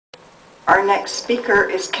Our next speaker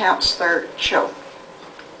is Councilor Cho.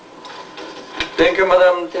 Thank you,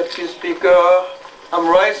 Madam Deputy Speaker. I'm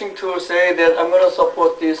rising to say that I'm going to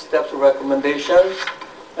support these steps recommendations,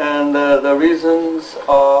 and the reasons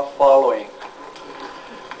are following.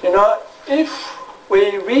 You know, if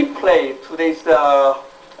we replay today's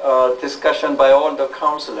discussion by all the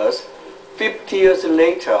councillors 50 years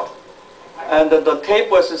later, and the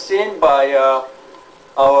tape was seen by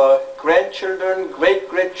our grandchildren,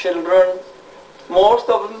 great-grandchildren, most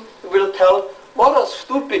of them will tell what a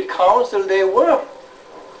stupid council they were.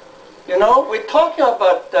 You know, we're talking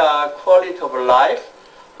about quality of life,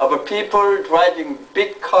 of people driving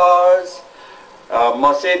big cars,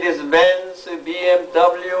 Mercedes-Benz,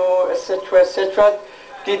 BMW, etc., etc.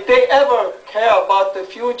 Did they ever care about the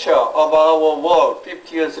future of our world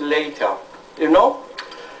 50 years later? You know?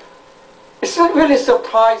 It's really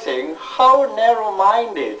surprising how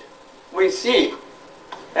narrow-minded we see,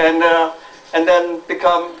 and then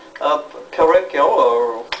become parochial.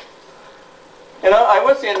 Or, you know, I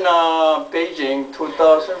was in Beijing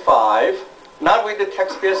 2005, not with the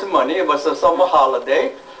taxpayers' money. It was a summer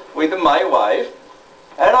holiday with my wife,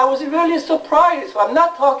 and I was really surprised. I'm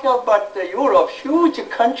not talking about Europe, huge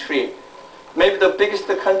country, maybe the biggest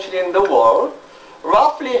country in the world.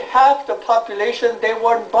 Roughly half the population, they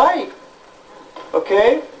weren't bike.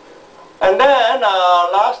 Okay, and then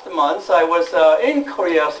last month I was in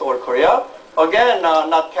Korea, Seoul, Korea. Again,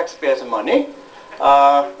 not taxpayers' money.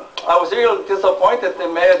 I was really disappointed the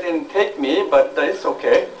mayor didn't take me, but it's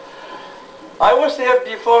okay. I was there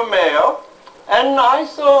before mayor, and I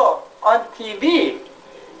saw on TV,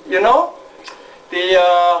 you know,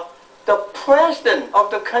 the president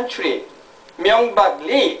of the country, Myung-Bak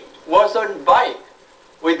Lee, was on bike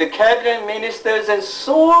with the cabinet ministers and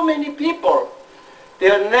so many people.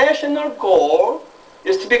 Their national goal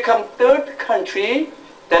is to become third country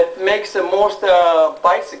that makes the most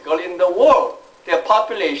bicycle in the world. Their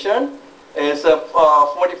population is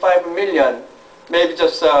 45 million, maybe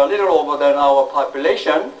just a little over than our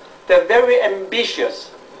population. They're very ambitious,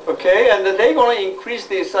 okay? And they're going to increase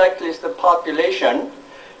the cyclist population,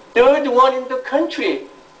 third one in the country,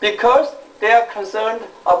 because they are concerned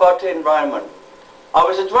about the environment. I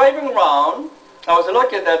was driving around. I was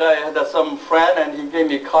lucky that I had some friend and he gave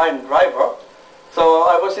me a car and driver. So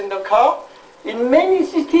I was in the car. In many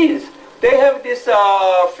cities, they have these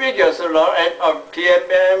figures, you know,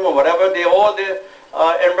 PMM or whatever, all the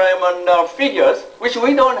environmental figures, which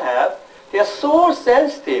we don't have. They are so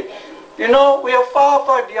sensitive. You know, we are far,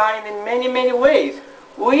 far behind in many, many ways.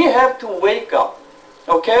 We have to wake up,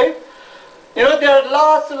 okay? You know, there are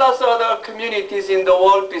lots of other communities in the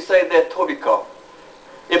world besides that Etobicoke.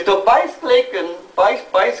 If the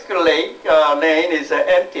bicycle lane is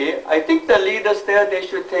empty, I think the leaders there, they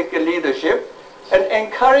should take a leadership and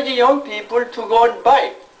encourage young people to go on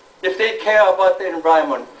bike if they care about the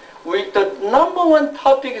environment. The number one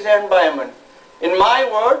topic is environment. In my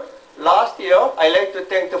word, last year, I like to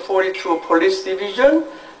thank the 42 Police Division,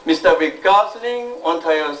 Mr. Rick Gosling,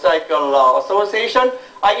 Ontario Cycle Association.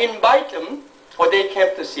 I invite them, or they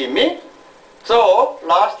came to see me. So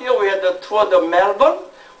last year we had the tour of Melbourne.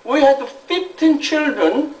 We had 15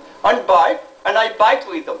 children on bike, and I biked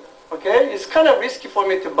with them. Okay, it's kind of risky for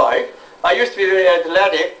me to bike. I used to be very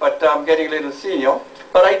athletic, but I'm getting a little senior.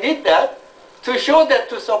 But I did that to show that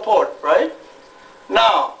to support, right?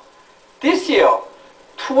 Now, this year,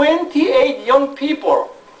 28 young people,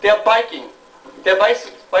 they're biking. They're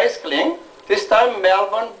bicycling. This time,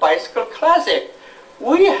 Melbourne Bicycle Classic.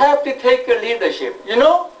 We have to take a leadership. You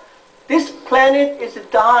know, this planet is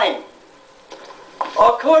dying.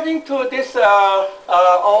 According to this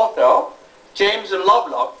author, James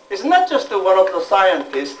Lovelock, is not just one of the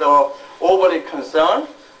scientists overly concerned.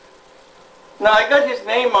 Now, I got his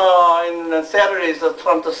name in Saturday's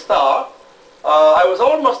Toronto Star. I was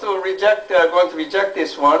almost going to reject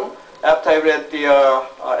this one after I read the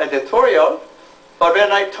editorial. But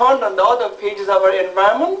when I turned on the other pages of our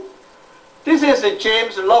environment, this is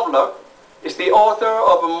James Lovelock. Is the author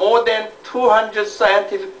of more than 200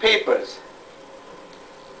 scientific papers.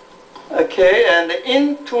 Okay, and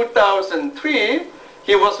in 2003,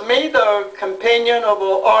 he was made a Companion of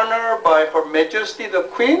Honor by Her Majesty the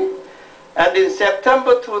Queen, and in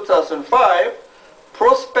September 2005,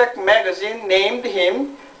 Prospect magazine named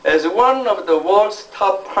him as one of the world's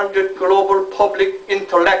top 100 global public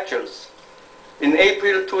intellectuals. In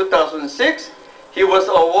April 2006, he was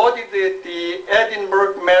awarded the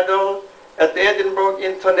Edinburgh Medal at the Edinburgh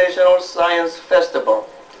International Science Festival.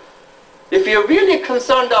 If you're really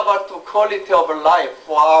concerned about the quality of life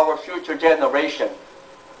for our future generation,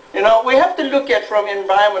 you know, we have to look at from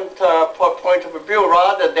environment point of view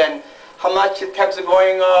rather than how much tax is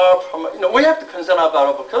going up. We have to concern about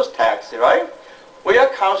our coast tax, right? We are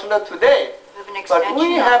councillor today, but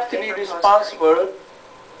we have to be responsible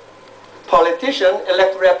politician,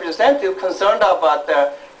 elected representative concerned about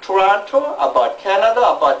Toronto, about Canada,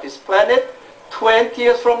 about this planet 20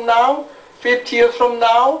 years from now, 50 years from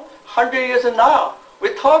now, 100 years from now.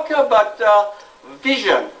 We're talking about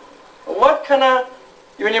vision. What kind of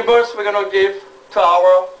universe we're going to give to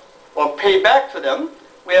our, or pay back to them?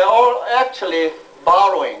 We are all actually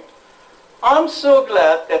borrowing. I'm so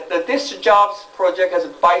glad that this jobs project has a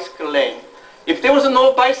bicycle lane. If there was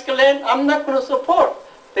no bicycle lane, I'm not going to support.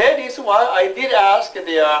 That is why I did ask the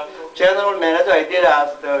general manager, I did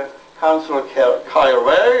ask the Councilor Kyle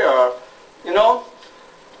Ray,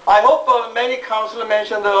 I hope many councillors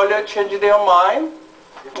mentioned earlier change their mind.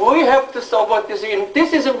 We have to support this.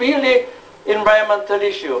 This is a really environmental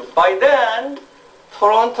issue. By then,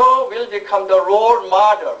 Toronto will become the role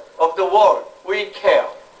model of the world. We care.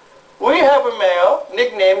 We have a mayor,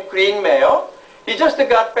 nicknamed Green Mayor. He just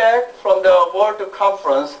got back from the World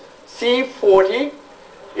Conference C40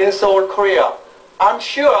 in Seoul, Korea. I'm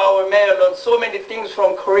sure our mayor learned so many things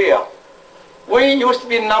from Korea. We used to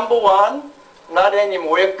be #1, not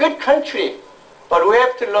anymore. We're a good country, but we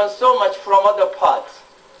have to learn so much from other parts.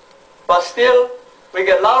 But still, we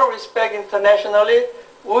get a lot of respect internationally.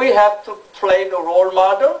 We have to play the role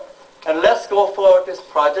model, and let's go for this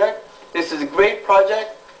project. This is a great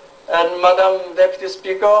project, and Madam Deputy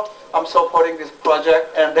Speaker, I'm supporting this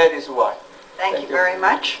project, and that is why. Thank you very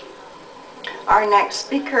much. Our next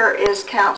speaker is Councilor